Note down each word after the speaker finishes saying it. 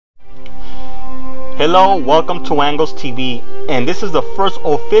Hello, welcome to Angolztv, and this is the first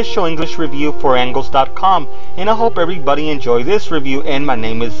official English review for Angolz.com, and I hope everybody enjoyed this review. And my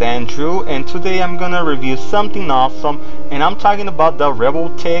name is Andrew, and today I'm gonna review something awesome, and I'm talking about the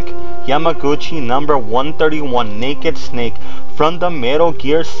Revoltech Yamaguchi number 131 Naked Snake from the Metal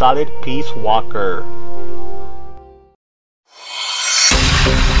Gear Solid Peace Walker.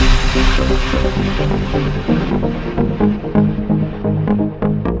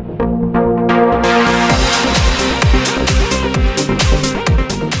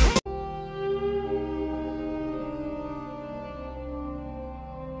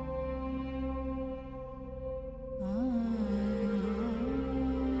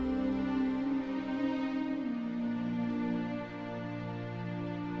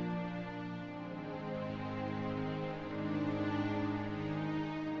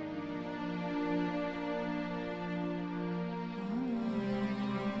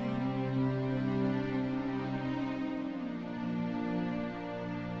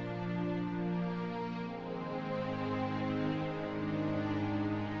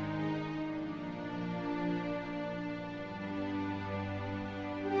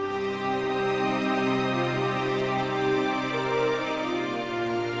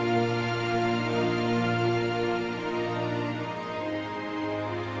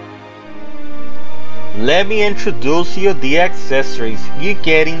 Let me introduce you the accessories. You're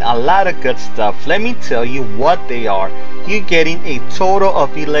getting a lot of good stuff. Let me tell you what they are. You're getting a total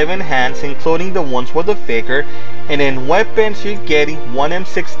of 11 hands, including the ones with the figure. And in weapons, you're getting one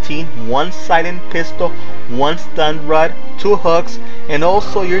M16, one silent pistol, one stun rod, 2 hooks, and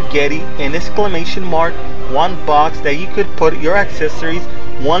also you're getting an exclamation mark, one box that you could put your accessories,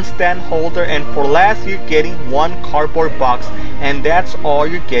 one stand holder, and for last, you're getting one cardboard box. And that's all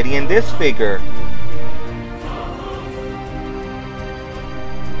you're getting in this figure.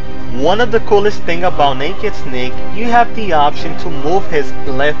 One of the coolest thing about Naked Snake, you have the option to move his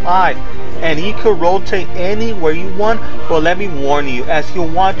left eye, and you could rotate anywhere you want, but let me warn you, as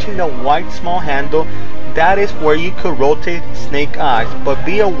you're watching the white small handle, that is where you could rotate Snake eyes, but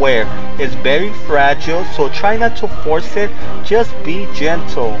be aware, it's very fragile, so try not to force it, just be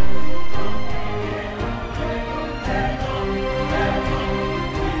gentle.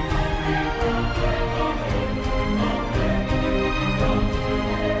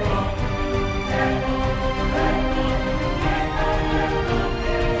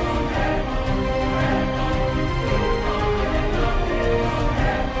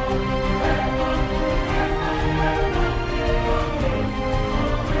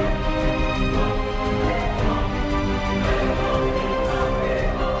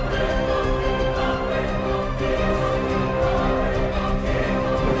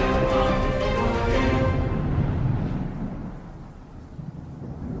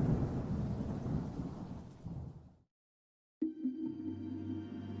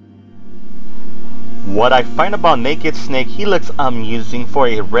 What I find about Naked Snake, he looks amusing for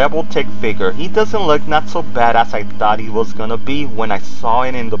a Revoltech figure. He doesn't look not so bad as I thought he was gonna be. When I saw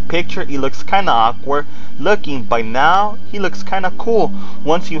it in the picture, he looks kinda awkward looking, but now he looks kinda cool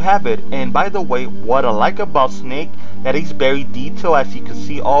once you have it. And by the way, what I like about Snake, that he's very detailed, as you can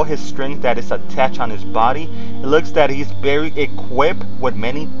see all his strings that is attached on his body. It looks that he's very equipped with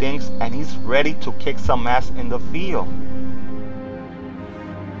many things, and he's ready to kick some ass in the field.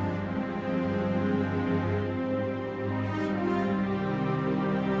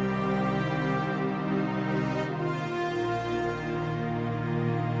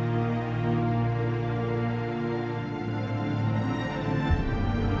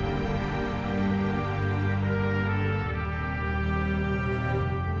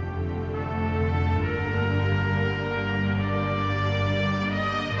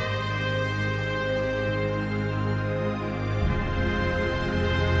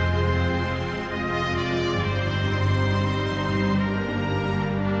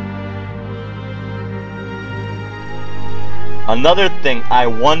 Another thing I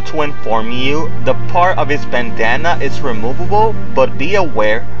want to inform you, the part of his bandana is removable, but be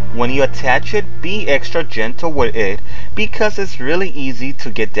aware, when you attach it, be extra gentle with it, because it's really easy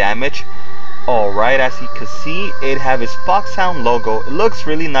to get damaged. Alright, as you can see, it have his Foxhound logo. It looks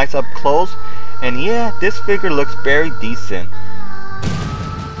really nice up close, and yeah, this figure looks very decent.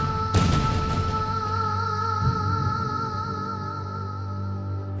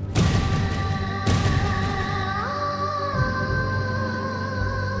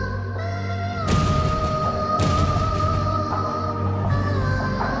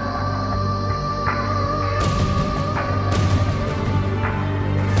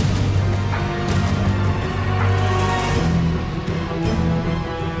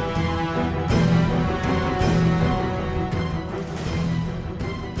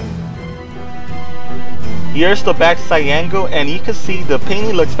 Here's the backside angle, and you can see the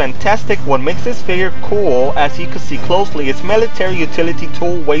painting looks fantastic. What makes this figure cool, as you can see closely, its military utility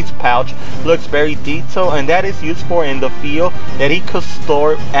tool waist pouch looks very detailed, and that is used for in the field that he could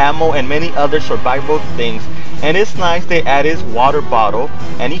store ammo and many other survival things. And it's nice they added his water bottle,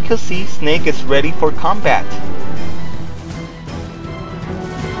 and you can see Snake is ready for combat.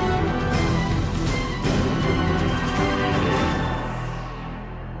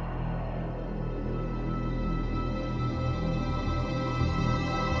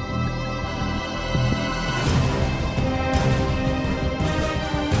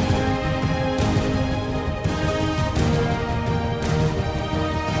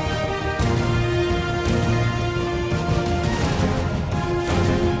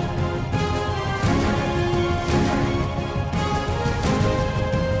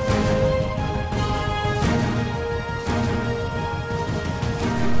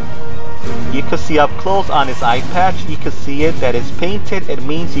 You can see up close on his eye patch, you can see it that is painted. It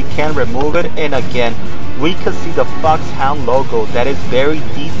means you can remove it, and again we can see the Foxhound logo that is very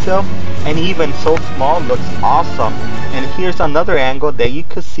detailed, and even so small looks awesome. And here's another angle that you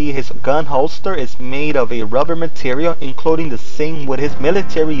can see his gun holster is made of a rubber material, including the same with his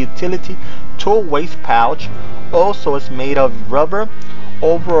military utility tool waist pouch, also is made of rubber.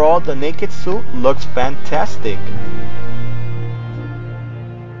 Overall, the naked suit looks fantastic.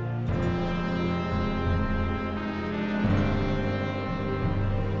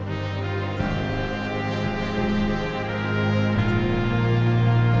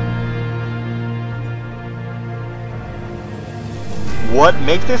 What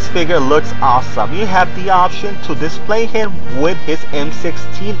makes this figure looks awesome, you have the option to display him with his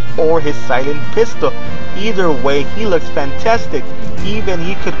M16 or his silent pistol. Either way, he looks fantastic. Even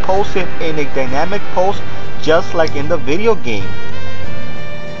you could pose it in a dynamic pose just like in the video game.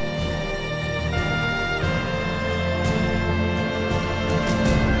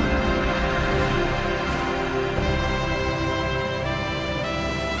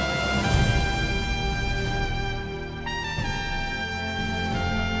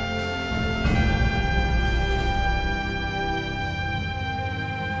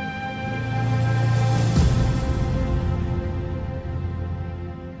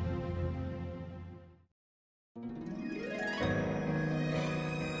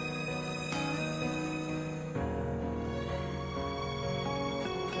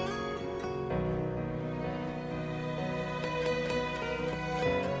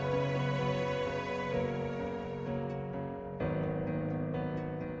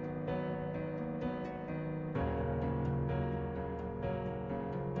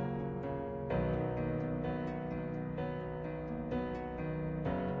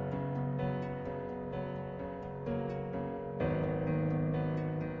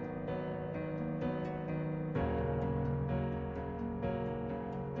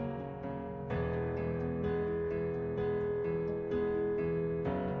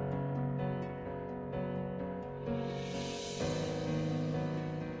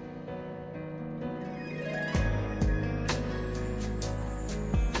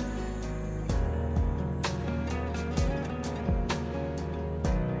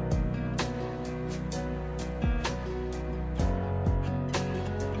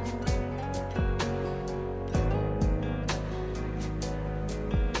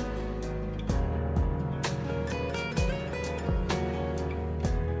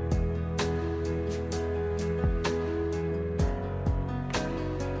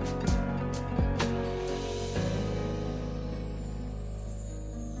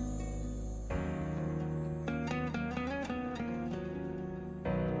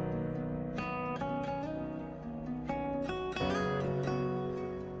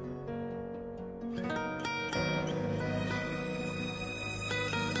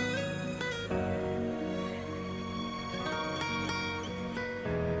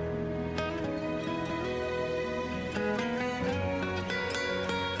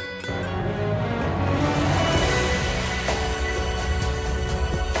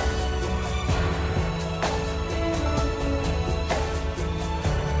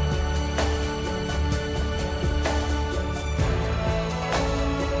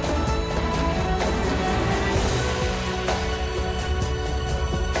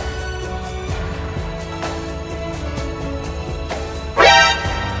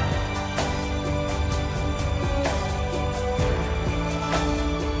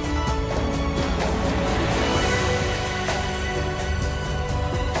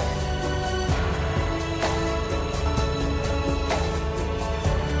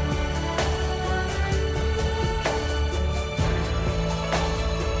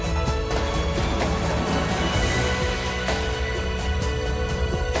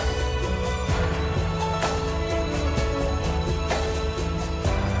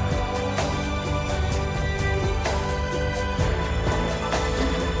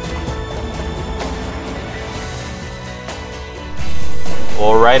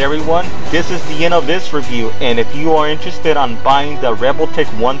 Alright everyone, this is the end of this review, and if you are interested on buying the Revoltech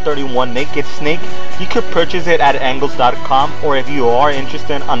 131 Naked Snake, you could purchase it at Angolztv, or if you are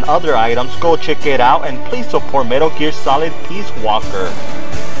interested on other items, go check it out, and please support Metal Gear Solid Peace Walker.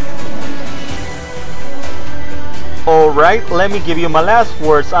 Alright, let me give you my last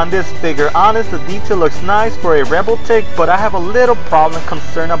words on this figure. Honest, the detail looks nice for a Revoltech, but I have a little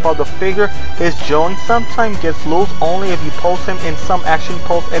concern about the figure. His joint sometimes gets loose only if you pose him in some action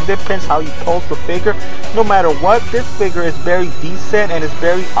pose. It depends how you pose the figure. No matter what, this figure is very decent and is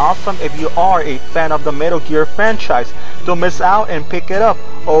very awesome if you are a fan of the Metal Gear franchise. Don't miss out and pick it up.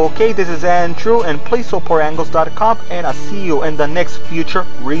 Okay, this is Andrew, and please support Angolztv, and I'll see you in the next future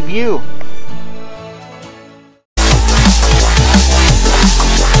review.